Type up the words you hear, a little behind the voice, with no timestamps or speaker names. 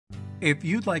If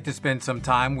you'd like to spend some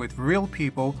time with real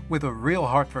people with a real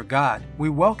heart for God, we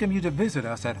welcome you to visit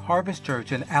us at Harvest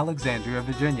Church in Alexandria,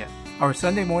 Virginia. Our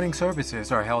Sunday morning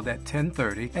services are held at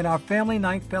 10:30, and our Family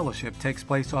Night Fellowship takes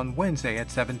place on Wednesday at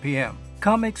 7 p.m.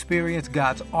 Come experience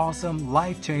God's awesome,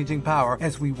 life-changing power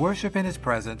as we worship in His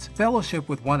presence, fellowship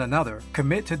with one another,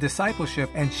 commit to discipleship,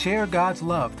 and share God's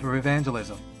love through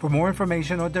evangelism. For more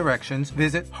information or directions,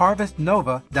 visit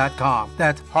harvestnova.com.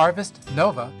 That's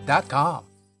harvestnova.com.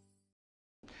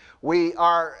 We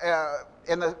are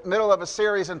in the middle of a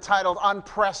series entitled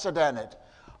Unprecedented.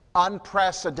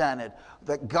 Unprecedented.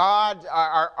 That God,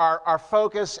 our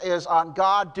focus is on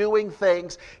God doing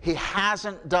things He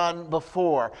hasn't done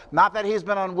before. Not that He's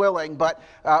been unwilling, but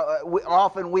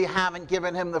often we haven't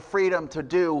given Him the freedom to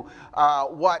do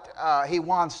what He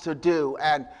wants to do.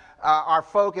 And our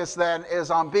focus then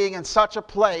is on being in such a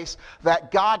place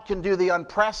that God can do the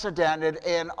unprecedented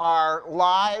in our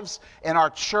lives, in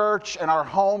our church, in our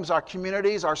homes, our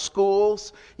communities, our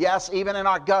schools, yes, even in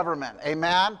our government.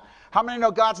 Amen? How many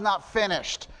know God's not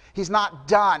finished? He's not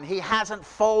done. He hasn't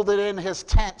folded in His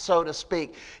tent, so to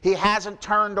speak. He hasn't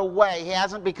turned away. He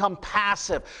hasn't become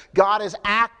passive. God is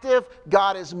active.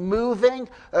 God is moving.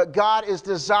 God is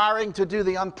desiring to do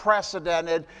the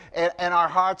unprecedented in our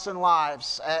hearts and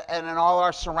lives and in all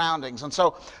our surroundings. And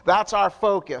so that's our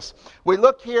focus. We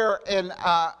look here in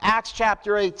Acts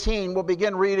chapter 18. We'll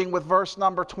begin reading with verse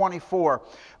number 24.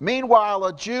 Meanwhile,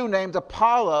 a Jew named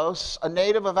Apollos, a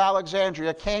native of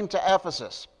Alexandria, came to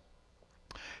Ephesus.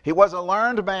 He was a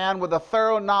learned man with a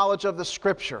thorough knowledge of the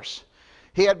Scriptures.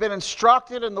 He had been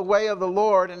instructed in the way of the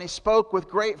Lord, and he spoke with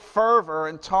great fervor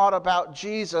and taught about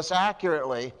Jesus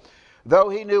accurately, though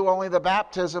he knew only the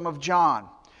baptism of John.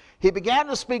 He began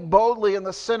to speak boldly in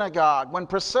the synagogue. When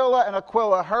Priscilla and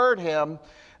Aquila heard him,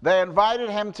 they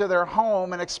invited him to their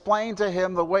home and explained to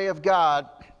him the way of God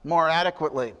more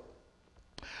adequately.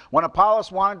 When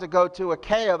Apollos wanted to go to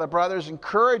Achaia, the brothers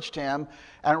encouraged him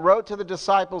and wrote to the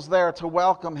disciples there to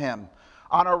welcome him.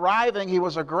 On arriving, he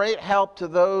was a great help to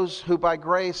those who by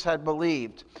grace had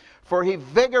believed, for he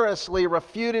vigorously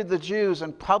refuted the Jews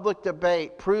in public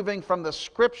debate, proving from the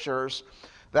Scriptures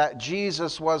that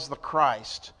Jesus was the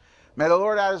Christ. May the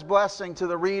Lord add His blessing to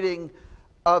the reading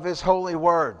of His holy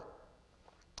word.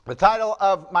 The title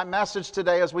of my message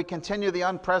today, as we continue the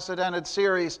unprecedented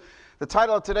series, the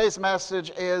title of today's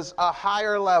message is A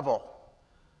Higher Level.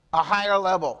 A Higher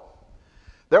Level.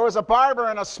 There was a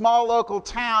barber in a small local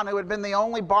town who had been the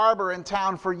only barber in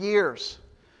town for years.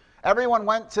 Everyone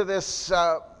went to this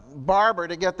barber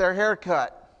to get their hair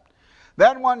cut.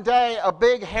 Then one day, a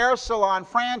big hair salon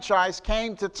franchise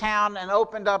came to town and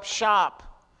opened up shop.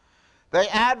 They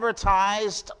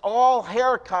advertised all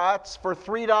haircuts for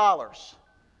 $3.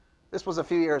 This was a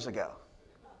few years ago.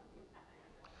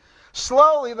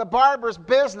 Slowly, the barber's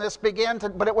business began to,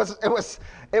 but it was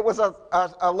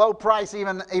a low price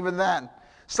even then.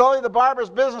 Slowly, the barber's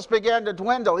business began to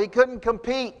dwindle. He couldn't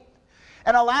compete.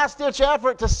 In a last-ditch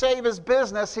effort to save his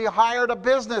business, he hired a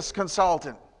business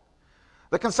consultant.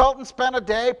 The consultant spent a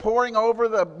day poring over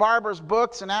the barber's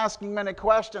books and asking many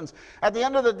questions. At the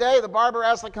end of the day, the barber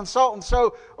asked the consultant,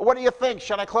 "So, what do you think?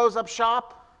 Should I close up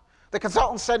shop?" The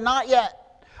consultant said, "Not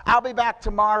yet. I'll be back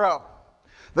tomorrow."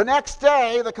 The next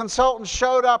day, the consultant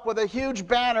showed up with a huge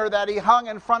banner that he hung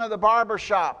in front of the barber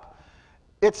shop.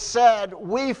 It said,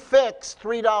 "We fix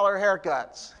 $3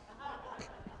 haircuts."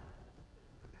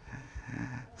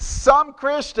 Some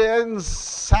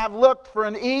Christians have looked for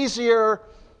an easier,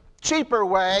 cheaper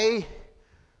way,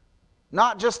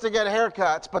 not just to get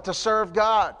haircuts, but to serve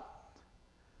God.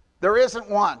 There isn't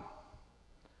one.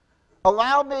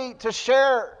 Allow me to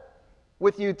share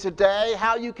with you today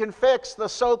how you can fix the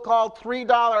so-called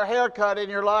 $3 haircut in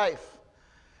your life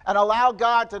and allow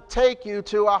God to take you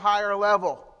to a higher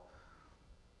level.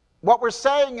 What we're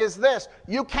saying is this: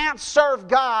 you can't serve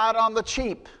God on the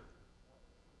cheap.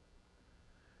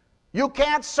 You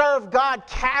can't serve God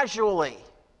casually,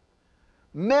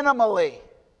 minimally.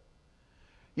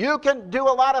 You can do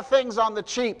a lot of things on the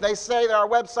cheap. They say there are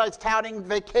websites touting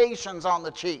vacations on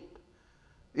the cheap.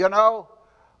 You know,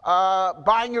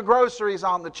 buying your groceries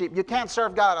on the cheap. You can't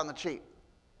serve God on the cheap.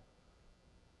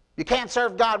 You can't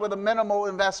serve God with a minimal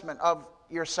investment of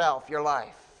yourself, your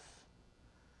life.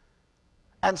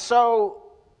 And so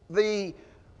the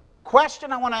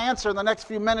question I want to answer in the next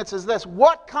few minutes is this: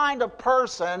 what kind of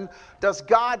person does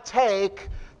God take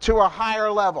to a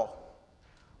higher level?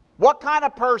 What kind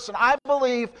of person? I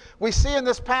believe we see in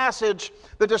this passage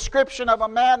the description of a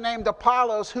man named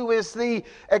Apollos, who is the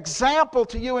example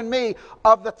to you and me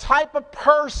of the type of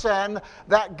person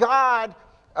that God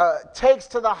takes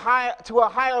to a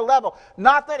higher level.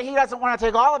 Not that he doesn't want to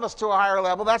take all of us to a higher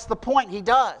level. That's the point. He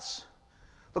does.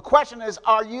 The question is,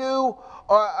 are you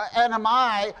and am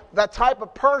I the type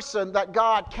of person that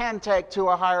God can take to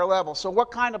a higher level? So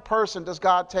what kind of person does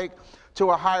God take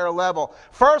to a higher level?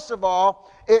 First of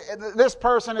all, this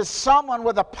person is someone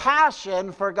with a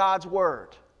passion for God's Word.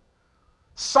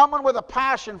 Someone with a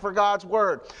passion for God's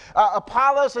Word.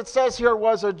 Apollos, it says here,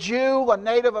 was a Jew, a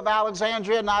native of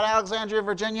Alexandria, not Alexandria,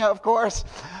 Virginia, of course,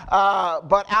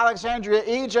 but Alexandria,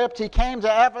 Egypt. He came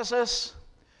to Ephesus.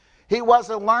 He was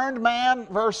a learned man,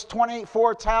 verse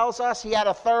 24 tells us. He had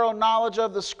a thorough knowledge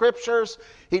of the Scriptures.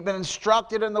 He'd been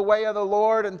instructed in the way of the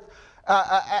Lord,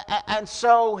 and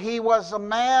so he was a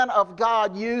man of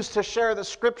God used to share the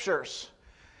Scriptures.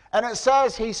 And it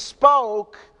says he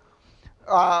spoke,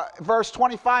 verse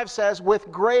 25 says,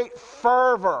 with great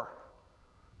fervor,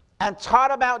 and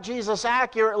taught about Jesus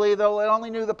accurately, though they only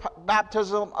knew the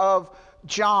baptism of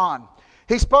John.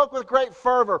 He spoke with great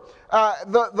fervor.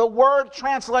 The word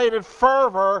translated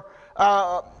fervor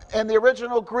in the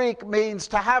original Greek means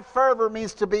to have fervor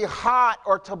means to be hot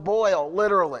or to boil,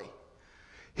 literally.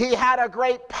 He had a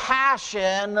great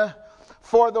passion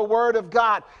for the Word of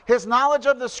God. His knowledge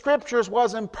of the Scriptures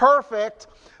was imperfect,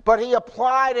 but he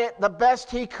applied it the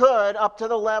best he could up to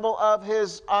the level of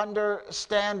his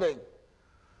understanding.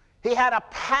 He had a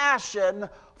passion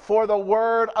for the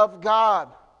Word of God.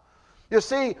 You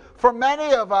see, for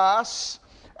many of us,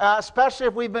 especially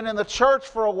if we've been in the church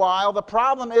for a while, the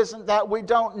problem isn't that we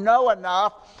don't know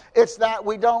enough, it's that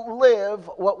we don't live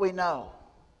what we know.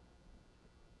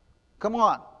 Come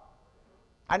on.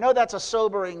 I know that's a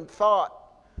sobering thought,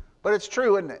 but it's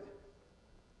true, isn't it?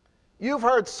 You've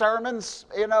heard sermons,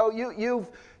 you know,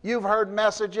 you've heard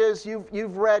messages,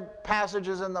 you've read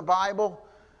passages in the Bible,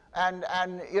 and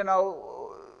you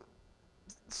know,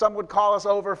 some would call us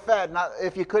overfed. Not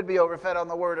if you could be overfed on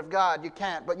the Word of God, you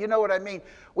can't. But you know what I mean.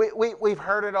 We've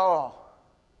heard it all.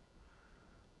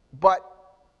 But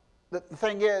the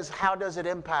thing is, how does it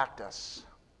impact us?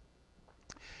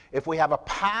 If we have a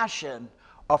passion,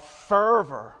 a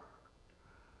fervor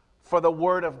for the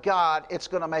Word of God, it's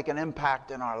going to make an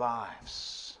impact in our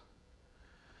lives.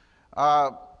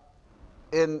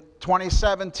 In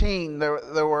 2017, there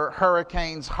were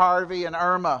hurricanes Harvey and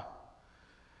Irma.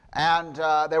 And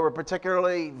they were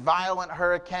particularly violent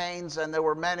hurricanes, and there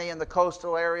were many in the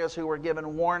coastal areas who were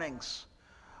given warnings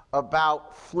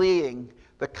about fleeing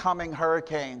the coming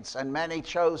hurricanes, and many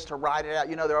chose to ride it out.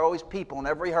 You know, there are always people in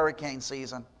every hurricane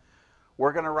season.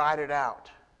 We're going to ride it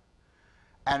out.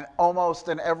 And almost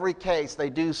in every case, they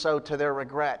do so to their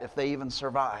regret, if they even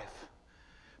survive,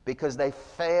 because they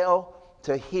fail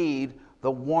to heed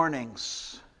the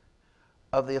warnings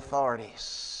of the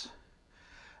authorities.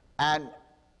 And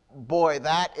boy,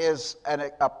 that is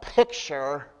a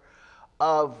picture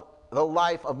of the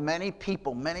life of many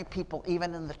people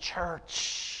even in the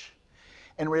church,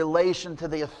 in relation to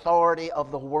the authority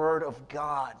of the Word of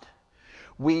God.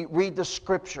 We read the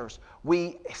Scriptures,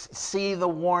 we see the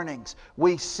warnings,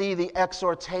 we see the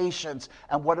exhortations,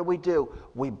 and what do?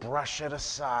 We brush it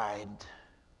aside.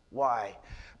 Why?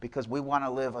 Because we want to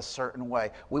live a certain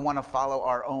way. We want to follow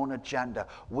our own agenda.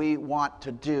 We want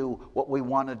to do what we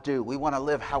want to do. We want to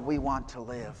live how we want to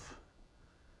live.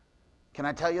 Can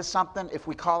I tell you something? If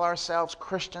we call ourselves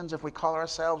Christians, if we call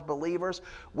ourselves believers,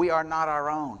 we are not our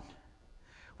own.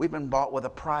 We've been bought with a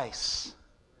price.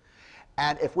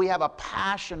 And if we have a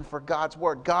passion for God's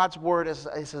Word is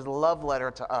His love letter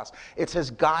to us. It's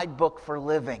His guidebook for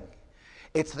living.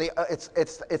 It's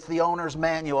the owner's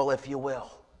manual, if you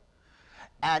will.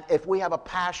 And if we have a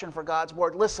passion for God's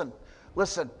Word, listen,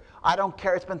 I don't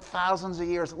care, it's been thousands of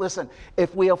years. Listen,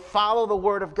 if we'll follow the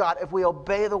Word of God, if we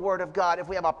obey the Word of God, if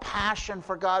we have a passion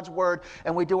for God's Word,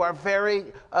 and we do our very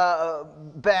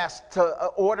best to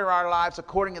order our lives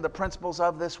according to the principles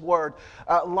of this Word,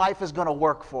 life is going to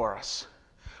work for us.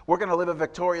 We're going to live a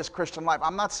victorious Christian life.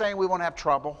 I'm not saying we won't have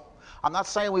trouble. I'm not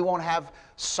saying we won't have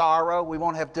sorrow, we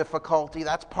won't have difficulty.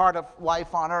 That's part of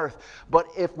life on earth. But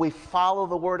if we follow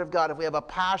the Word of God, if we have a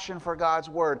passion for God's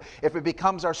Word, if it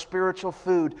becomes our spiritual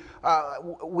food,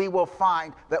 we will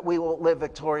find that we will live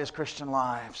victorious Christian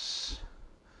lives.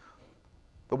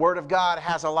 The Word of God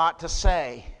has a lot to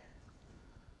say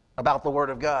about the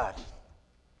Word of God.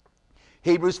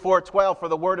 Hebrews 4:12, for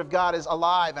the Word of God is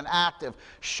alive and active,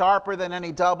 sharper than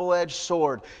any double-edged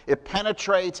sword. It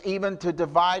penetrates even to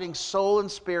dividing soul and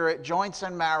spirit, joints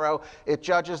and marrow. It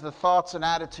judges the thoughts and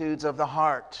attitudes of the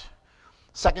heart.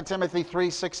 2 Timothy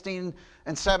 3:16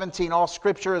 and 17, all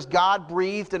Scripture is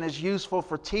God-breathed and is useful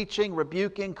for teaching,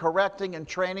 rebuking, correcting, and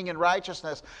training in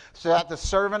righteousness, so that the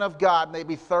servant of God may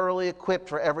be thoroughly equipped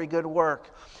for every good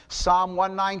work. Psalm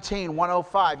 119,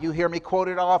 105, you hear me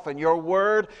quoted often. Your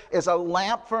word is a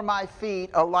lamp for my feet,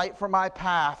 a light for my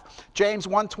path. James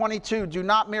 1:22, do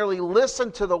not merely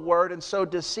listen to the word and so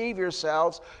deceive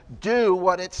yourselves. Do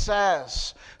what it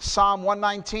says. Psalm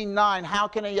 119:9, how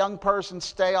can a young person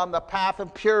stay on the path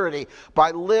of purity?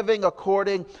 By living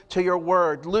according to your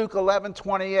word. Luke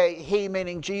 11:28, he,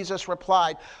 meaning Jesus,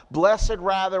 replied, blessed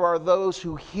rather are those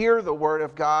who hear the word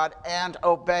of God and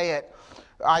obey it.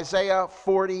 Isaiah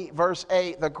 40, verse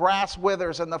 8, the grass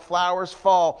withers and the flowers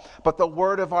fall, but the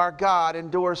word of our God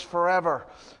endures forever.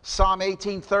 Psalm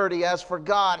 18:30, as for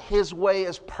God, his way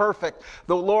is perfect.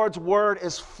 The Lord's word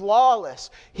is flawless.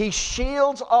 He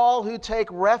shields all who take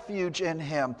refuge in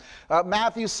him.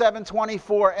 Matthew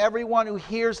 7:24, everyone who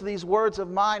hears these words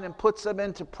of mine and puts them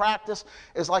into practice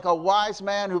is like a wise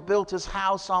man who built his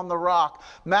house on the rock.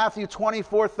 Matthew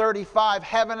 24:35,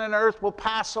 heaven and earth will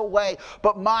pass away,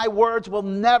 but my words will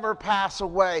never pass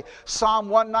away. Psalm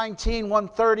 119,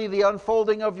 130, the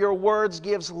unfolding of your words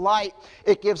gives light.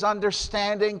 It gives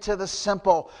understanding to the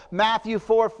simple. Matthew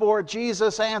 4:4,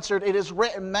 Jesus answered, it is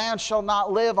written, man shall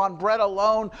not live on bread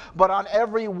alone, but on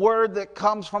every word that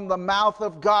comes from the mouth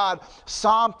of God.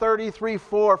 Psalm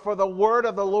 33:4, for the word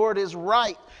of the Lord is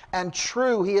right and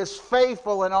true. He is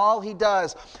faithful in all he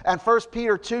does. And 1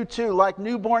 Peter 2:2, like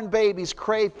newborn babies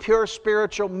crave pure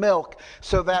spiritual milk,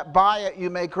 so that by it you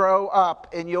may grow up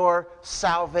in your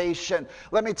salvation.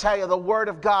 Let me tell you, the word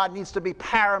of God needs to be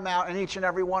paramount in each and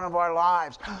every one of our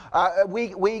lives.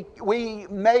 We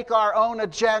make our own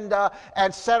agenda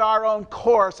and set our own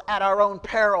course at our own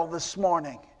peril this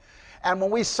morning. And when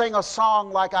we sing a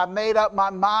song like I made up my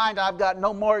mind, I've got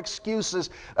no more excuses,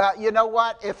 you know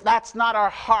what? If that's not our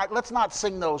heart, let's not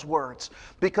sing those words,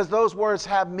 because those words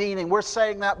have meaning. We're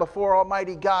saying that before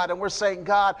Almighty God, and we're saying,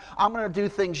 God, I'm going to do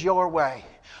things your way.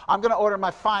 I'm going to order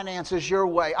my finances your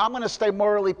way. I'm going to stay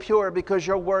morally pure because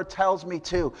your word tells me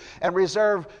to, and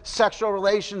reserve sexual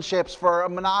relationships for a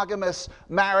monogamous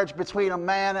marriage between a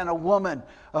man and a woman,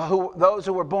 those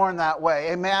who were born that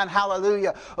way. Amen.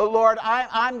 Hallelujah. Lord,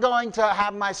 I'm going to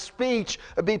have my speech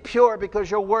be pure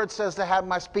because your word says to have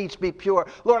my speech be pure.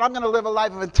 Lord, I'm going to live a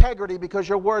life of integrity because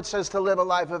your word says to live a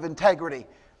life of integrity.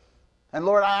 And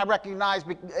Lord, I recognize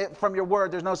from your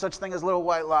word there's no such thing as little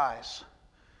white lies.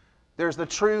 There's the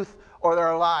truth or there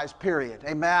are lies, period.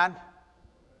 Amen?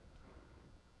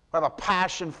 We have a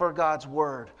passion for God's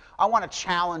word. I want to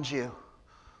challenge you.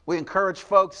 We encourage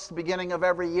folks at the beginning of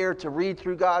every year to read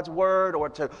through God's word, or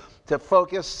to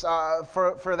focus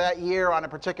for that year on a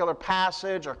particular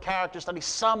passage or character study,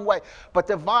 some way, but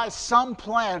devise some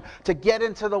plan to get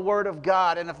into the word of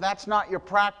God. And if that's not your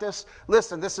practice,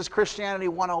 listen, this is Christianity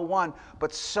 101,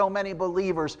 but so many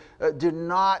believers do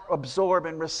not absorb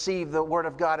and receive the word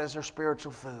of God as their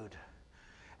spiritual food.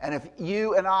 And if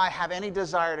you and I have any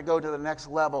desire to go to the next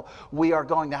level, we are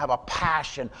going to have a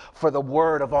passion for the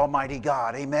word of Almighty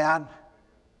God. Amen?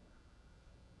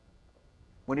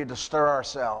 We need to stir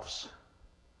ourselves.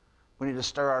 We need to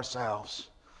stir ourselves.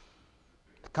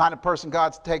 The kind of person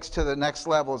God takes to the next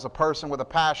level is a person with a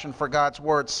passion for God's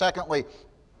word. Secondly,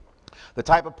 the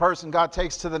type of person God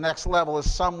takes to the next level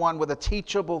is someone with a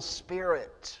teachable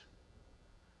spirit.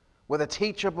 With a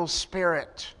teachable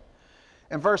spirit.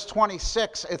 In verse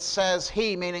 26, it says,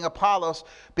 he, meaning Apollos,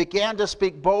 began to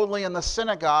speak boldly in the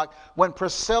synagogue. When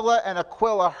Priscilla and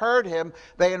Aquila heard him,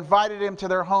 they invited him to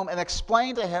their home and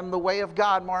explained to him the way of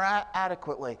God more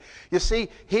adequately. You see,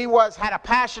 he had a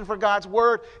passion for God's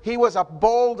word. He was a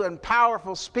bold and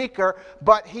powerful speaker,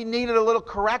 but he needed a little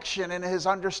correction in his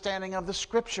understanding of the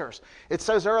Scriptures. It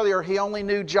says earlier, he only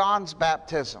knew John's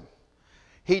baptism.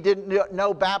 He didn't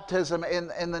know baptism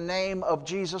in the name of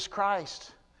Jesus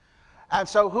Christ. And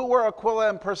so who were Aquila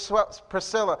and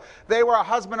Priscilla? They were a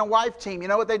husband and wife team. You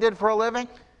know what they did for a living?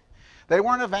 They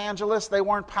weren't evangelists. They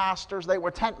weren't pastors. They were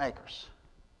tent makers.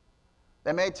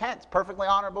 They made tents. Perfectly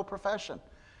honorable profession.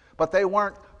 But they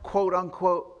weren't quote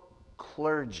unquote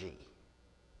clergy.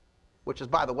 Which is,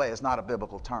 by the way, is not a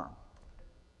biblical term.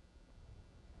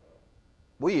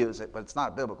 We use it, but it's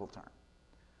not a biblical term.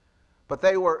 But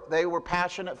they were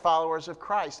passionate followers of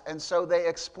Christ. And so they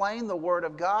explained the Word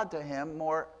of God to him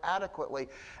more adequately.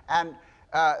 And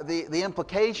the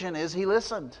implication is he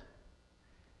listened.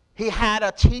 He had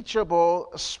a teachable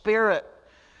spirit.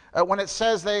 When it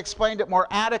says they explained it more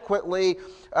adequately,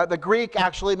 the Greek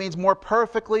actually means more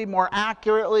perfectly, more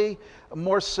accurately,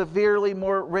 more severely,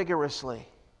 more rigorously.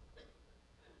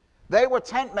 They were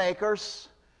tent makers,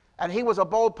 and he was a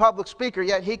bold public speaker,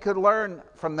 yet he could learn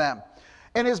from them.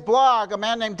 In his blog, a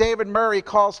man named David Murray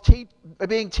calls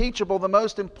being teachable the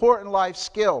most important life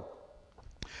skill.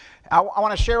 I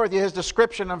want to share with you his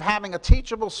description of having a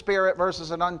teachable spirit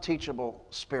versus an unteachable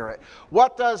spirit.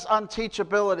 What does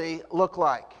unteachability look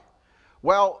like?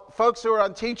 Well, folks who are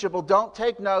unteachable don't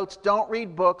take notes, don't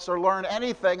read books, or learn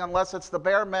anything unless it's the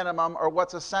bare minimum or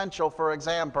what's essential for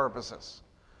exam purposes.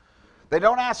 They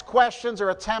don't ask questions or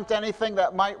attempt anything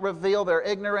that might reveal their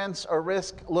ignorance or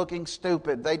risk looking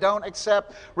stupid. They don't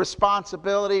accept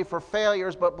responsibility for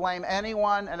failures but blame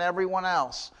anyone and everyone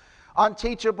else.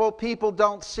 Unteachable people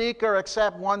don't seek or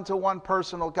accept one-to-one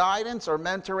personal guidance or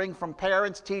mentoring from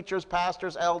parents, teachers,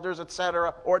 pastors, elders,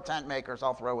 etc., or tent makers,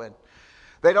 I'll throw in.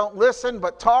 They don't listen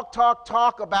but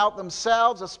talk about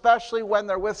themselves, especially when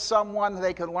they're with someone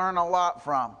they can learn a lot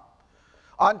from.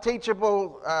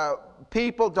 Unteachable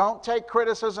people don't take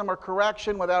criticism or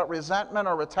correction without resentment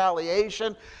or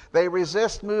retaliation. They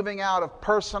resist moving out of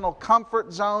personal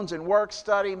comfort zones in work,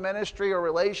 study, ministry, or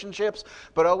relationships,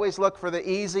 but always look for the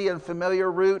easy and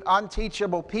familiar route.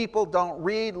 Unteachable people don't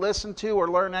read, listen to, or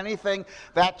learn anything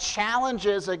that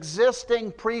challenges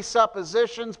existing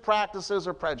presuppositions, practices,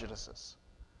 or prejudices.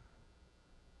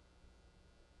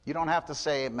 You don't have to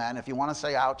say amen. If you want to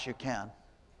say ouch, you can.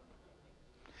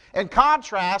 In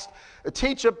contrast,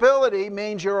 teachability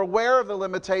means you're aware of the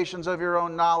limitations of your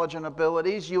own knowledge and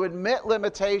abilities. You admit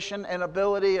limitation and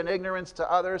ability and ignorance to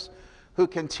others who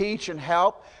can teach and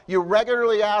help. You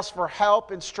regularly ask for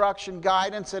help, instruction,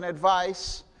 guidance, and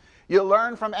advice. You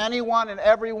learn from anyone and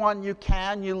everyone you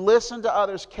can. You listen to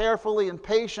others carefully and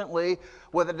patiently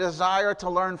with a desire to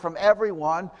learn from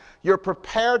everyone. You're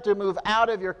prepared to move out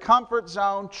of your comfort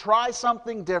zone, try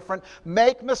something different,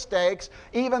 make mistakes,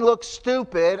 even look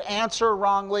stupid, answer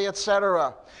wrongly,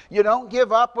 etc. You don't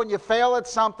give up when you fail at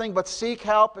something, but seek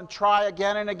help and try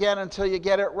again and again until you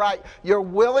get it right. You're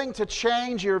willing to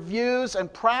change your views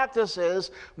and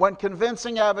practices when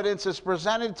convincing evidence is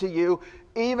presented to you,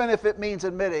 even if it means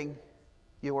admitting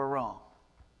you were wrong.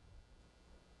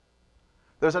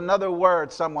 There's another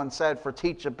word someone said for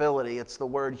teachability. It's the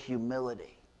word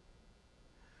humility.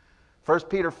 1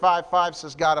 Peter 5:5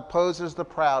 says, God opposes the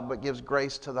proud but gives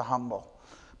grace to the humble.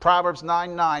 Proverbs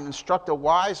 9:9, instruct a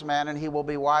wise man and he will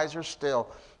be wiser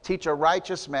still. Teach a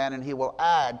righteous man and he will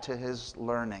add to his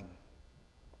learning.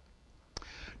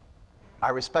 I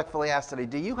respectfully ask today,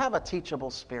 do you have a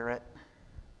teachable spirit?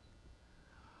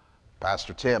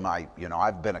 Pastor Tim,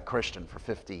 I've been a Christian for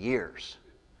 50 years.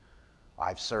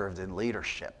 I've served in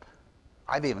leadership.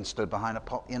 I've even stood behind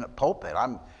in a pulpit.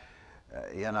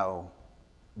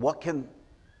 What can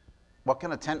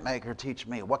a tent maker teach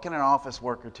me? What can an office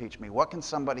worker teach me? What can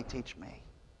somebody teach me?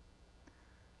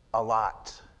 A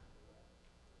lot.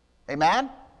 Amen?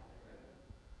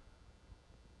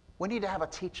 We need to have a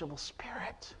teachable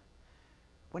spirit.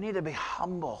 We need to be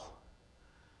humble.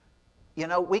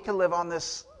 We can live on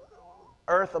this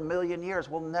earth 1,000,000 years.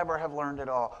 We'll never have learned it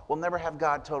all. We'll never have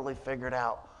God totally figured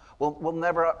out. We'll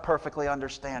never perfectly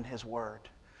understand His Word.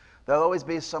 There'll always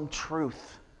be some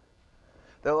truth.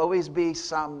 There'll always be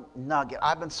some nugget.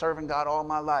 I've been serving God all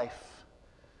my life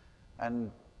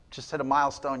and just hit a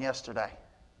milestone yesterday.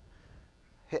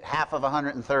 Hit half of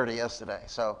 130 yesterday.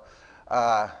 So,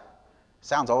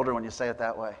 sounds older when you say it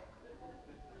that way.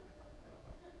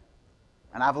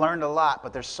 And I've learned a lot,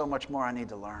 but there's so much more I need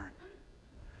to learn.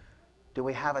 Do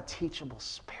we have a teachable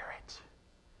spirit?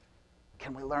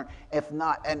 Can we learn? If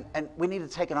not, and we need to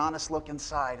take an honest look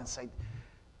inside and say,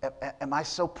 am I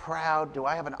so proud? Do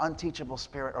I have an unteachable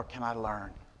spirit, or can I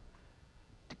learn?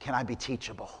 Can I be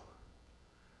teachable?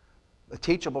 The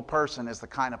teachable person is the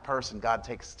kind of person God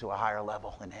takes to a higher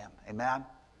level in him. Amen?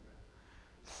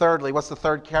 Thirdly, what's the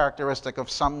third characteristic of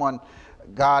someone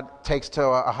God takes to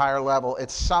a higher level?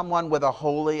 It's someone with a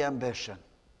holy ambition.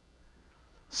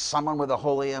 Someone with a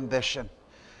holy ambition.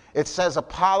 It says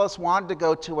Apollos wanted to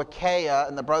go to Achaia,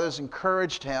 and the brothers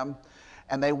encouraged him,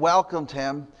 and they welcomed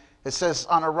him. It says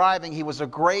on arriving, he was a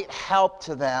great help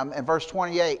to them. In verse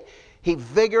 28, he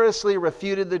vigorously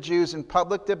refuted the Jews in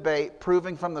public debate,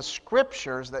 proving from the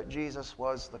Scriptures that Jesus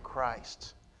was the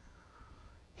Christ.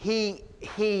 He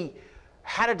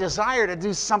had a desire to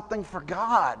do something for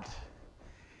God.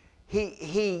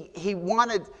 He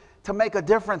wanted to make a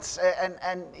difference,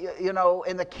 and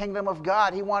in the kingdom of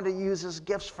God. He wanted to use his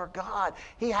gifts for God.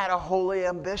 He had a holy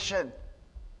ambition.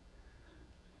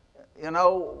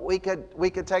 We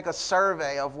could take a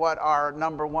survey of what our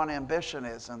number one ambition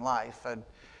is in life, and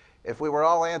if we were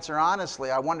all answer honestly,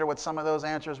 I wonder what some of those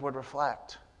answers would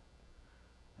reflect.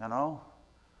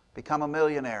 Become a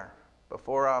millionaire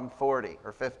before I'm 40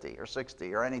 or 50 or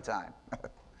 60 or any time.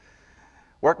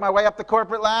 Work my way up the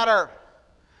corporate ladder.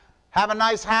 have a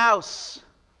nice house,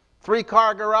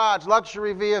 3-car garage,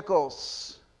 luxury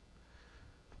vehicles,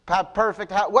 have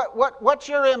perfect house. What's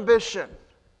your ambition?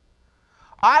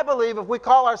 I believe if we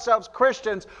call ourselves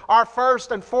Christians, our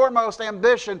first and foremost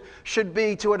ambition should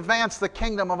be to advance the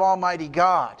kingdom of Almighty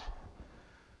God.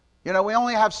 You know, we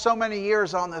only have so many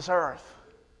years on this earth.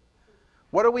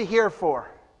 What are we here for?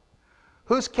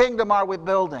 Whose kingdom are we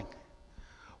building?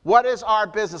 What is our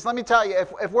business? Let me tell you,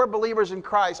 if we're believers in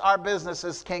Christ, our business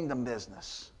is kingdom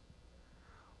business.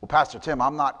 Well, Pastor Tim,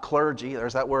 I'm not clergy.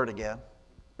 There's that word again.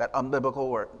 That unbiblical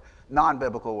word.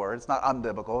 Non-biblical word. It's not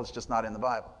unbiblical. It's just not in the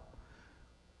Bible.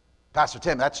 Pastor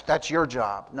Tim, that's your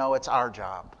job. No, it's our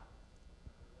job.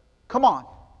 Come on.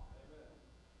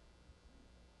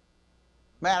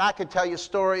 Man, I could tell you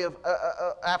story of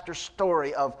after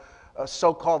story of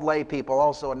so-called lay people,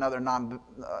 also another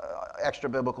extra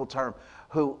biblical term,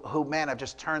 who man have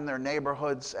just turned their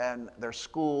neighborhoods and their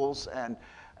schools and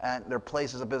their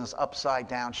places of business upside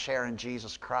down, sharing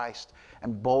Jesus Christ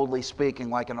and boldly speaking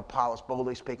like an Apollos,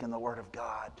 boldly speaking the Word of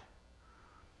God.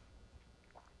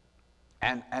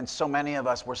 And so many of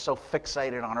us, we're so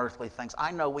fixated on earthly things.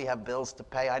 I know we have bills to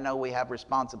pay. I know we have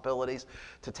responsibilities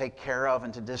to take care of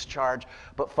and to discharge.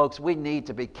 But folks, we need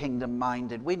to be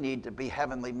kingdom-minded. We need to be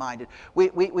heavenly-minded. We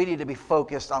need to be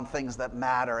focused on things that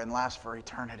matter and last for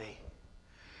eternity.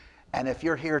 And if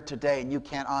you're here today and you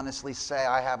can't honestly say,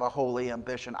 I have a holy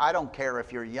ambition, I don't care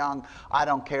if you're young. I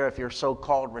don't care if you're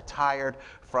so-called retired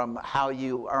from how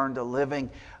you earned a living.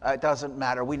 It doesn't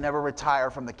matter. We never retire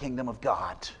from the kingdom of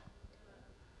God.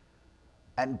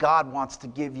 And God wants to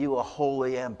give you a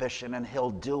holy ambition, and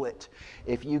He'll do it.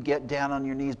 If you get down on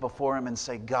your knees before Him and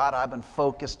say, God, I've been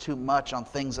focused too much on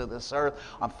things of this earth,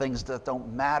 on things that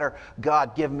don't matter.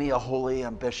 God, give me a holy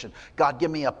ambition. God, give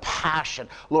me a passion.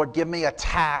 Lord, give me a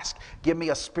task. Give me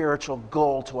a spiritual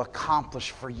goal to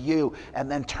accomplish for you, and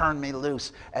then turn me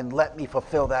loose and let me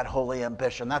fulfill that holy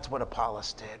ambition. That's what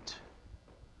Apollos did.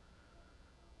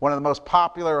 One of the most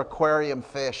popular aquarium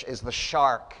fish is the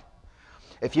shark.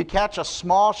 If you catch a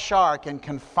small shark and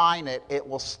confine it, it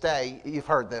will stay, you've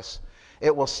heard this,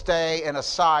 it will stay in a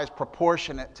size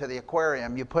proportionate to the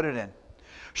aquarium you put it in.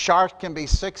 Sharks can be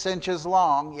 6 inches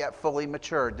long, yet fully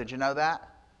matured. Did you know that?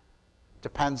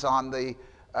 Depends on the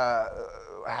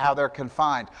how they're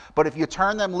confined. But if you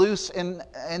turn them loose in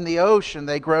the ocean,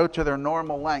 they grow to their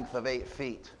normal length of 8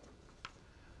 feet.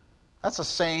 That's the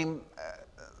same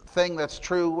thing that's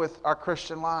true with our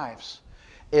Christian lives.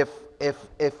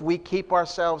 If we keep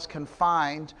ourselves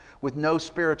confined with no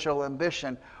spiritual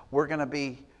ambition, we're going to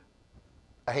be,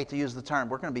 I hate to use the term,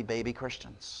 we're going to be baby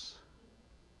Christians.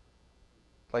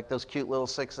 Like those cute little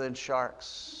 6-inch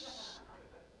sharks.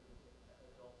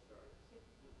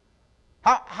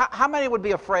 How many would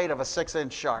be afraid of a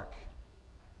 6-inch shark?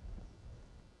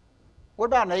 What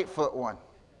about an 8-foot one?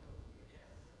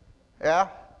 Yeah?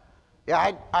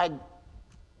 Yeah, I'd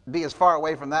be as far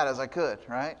away from that as I could,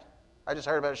 right? I just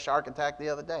heard about a shark attack the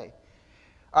other day.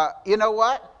 You know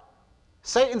what?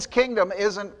 Satan's kingdom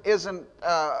isn't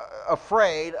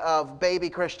afraid of baby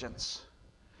Christians.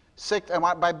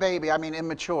 By baby, I mean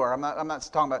immature. I'm not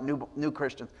talking about new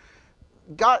Christians.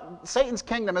 Satan's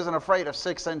kingdom isn't afraid of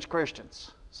 6-inch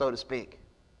Christians, so to speak.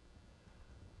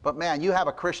 But man, you have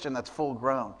a Christian that's full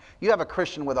grown. You have a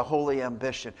Christian with a holy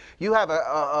ambition. You have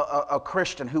a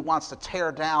Christian who wants to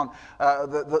tear down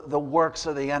the works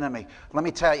of the enemy. Let me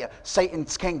tell you,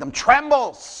 Satan's kingdom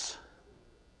trembles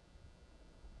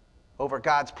over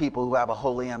God's people who have a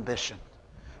holy ambition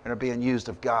and are being used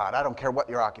of God. I don't care what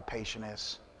your occupation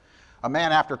is. A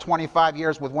man after 25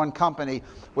 years with one company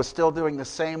was still doing the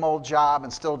same old job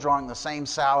and still drawing the same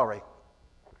salary.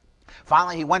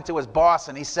 Finally, he went to his boss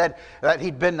and he said that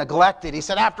he'd been neglected. He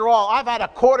said, after all, I've had a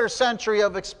quarter century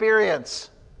of experience.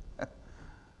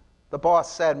 The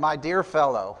boss said, my dear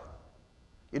fellow.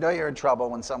 You know you're in trouble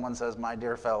when someone says, my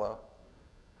dear fellow.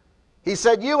 He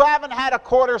said, you haven't had a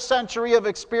quarter century of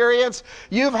experience.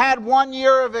 You've had 1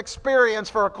 year of experience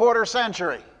for a quarter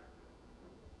century.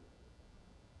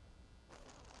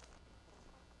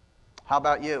 How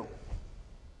about you?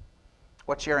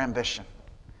 What's your ambition?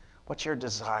 What's your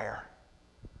desire?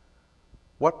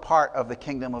 What part of the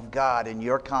kingdom of God in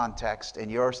your context, in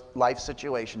your life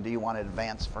situation, do you want to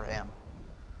advance for Him?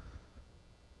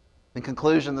 In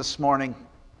conclusion this morning,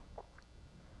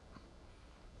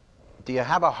 do you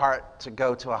have a heart to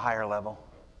go to a higher level?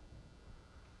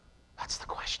 That's the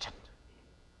question.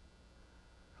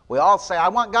 We all say, I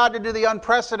want God to do the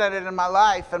unprecedented in my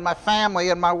life and my family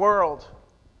and my world.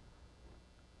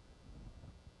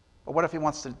 But what if He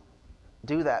wants to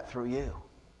do that through you?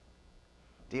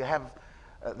 Do you have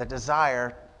the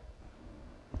desire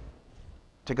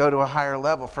to go to a higher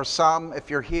level. For some, if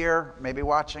you're here, maybe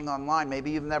watching online,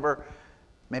 maybe you've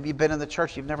been in the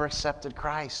church, you've never accepted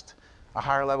Christ. A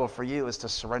higher level for you is to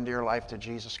surrender your life to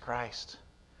Jesus Christ,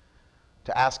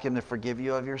 to ask Him to forgive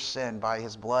you of your sin by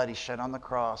His blood He shed on the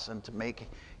cross, and to make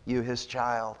you His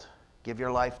child. Give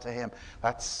your life to Him.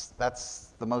 That's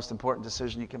the most important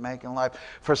decision you can make in life.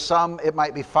 For some, it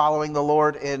might be following the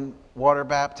Lord in water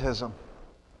baptism.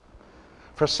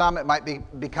 For some, it might be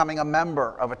becoming a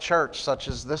member of a church such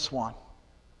as this one.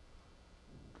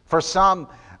 For some,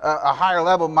 a higher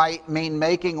level might mean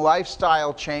making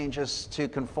lifestyle changes to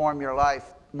conform your life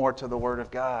more to the Word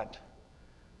of God.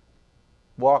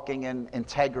 Walking in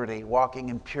integrity, walking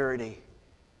in purity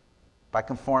by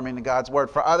conforming to God's Word.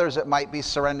 For others, it might be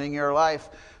surrendering your life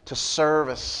to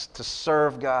service, to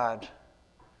serve God.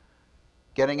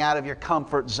 Getting out of your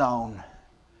comfort zone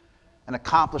and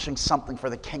accomplishing something for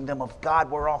the kingdom of God.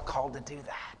 We're all called to do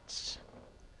that.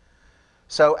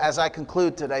 So as I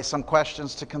conclude today, some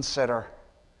questions to consider.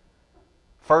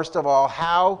 First of all,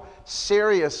 how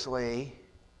seriously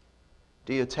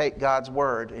do you take God's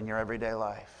Word in your everyday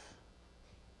life?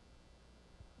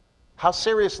 How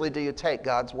seriously do you take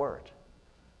God's Word?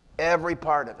 Every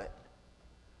part of it.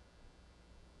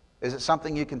 Is it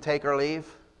something you can take or leave?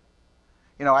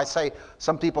 You know, I say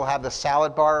some people have the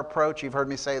salad bar approach. You've heard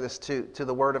me say this to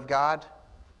the Word of God.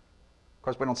 Of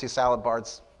course, we don't see salad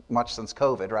bars much since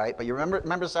COVID, right? But you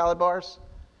remember salad bars?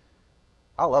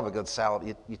 I love a good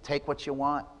salad. You take what you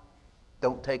want.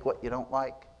 Don't take what you don't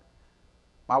like.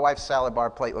 My wife's salad bar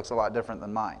plate looks a lot different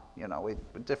than mine. You know, we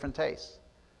have different tastes.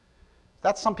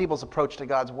 That's some people's approach to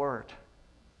God's Word.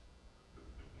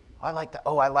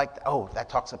 That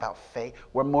talks about faith.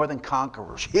 We're more than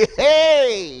conquerors.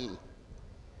 Hey!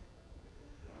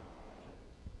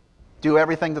 Do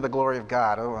everything to the glory of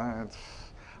God. I'm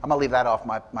going to leave that off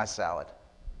my salad.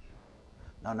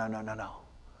 No.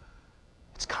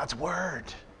 It's God's Word.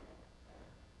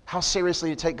 How seriously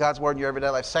you take God's Word in your everyday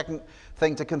life. Second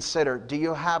thing to consider, do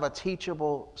you have a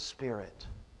teachable spirit?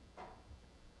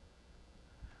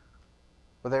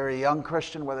 Whether you're a young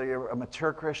Christian, whether you're a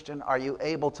mature Christian, are you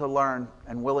able to learn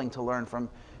and willing to learn from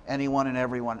anyone and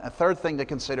everyone? A third thing to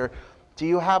consider, do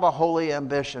you have a holy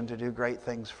ambition to do great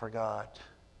things for God?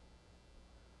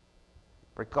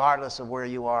 Regardless of where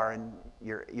you are in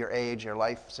your age, your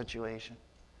life situation.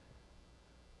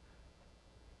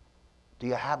 Do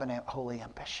you have a holy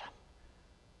ambition?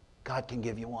 God can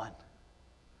give you one.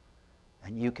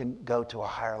 And you can go to a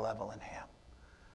higher level in Him.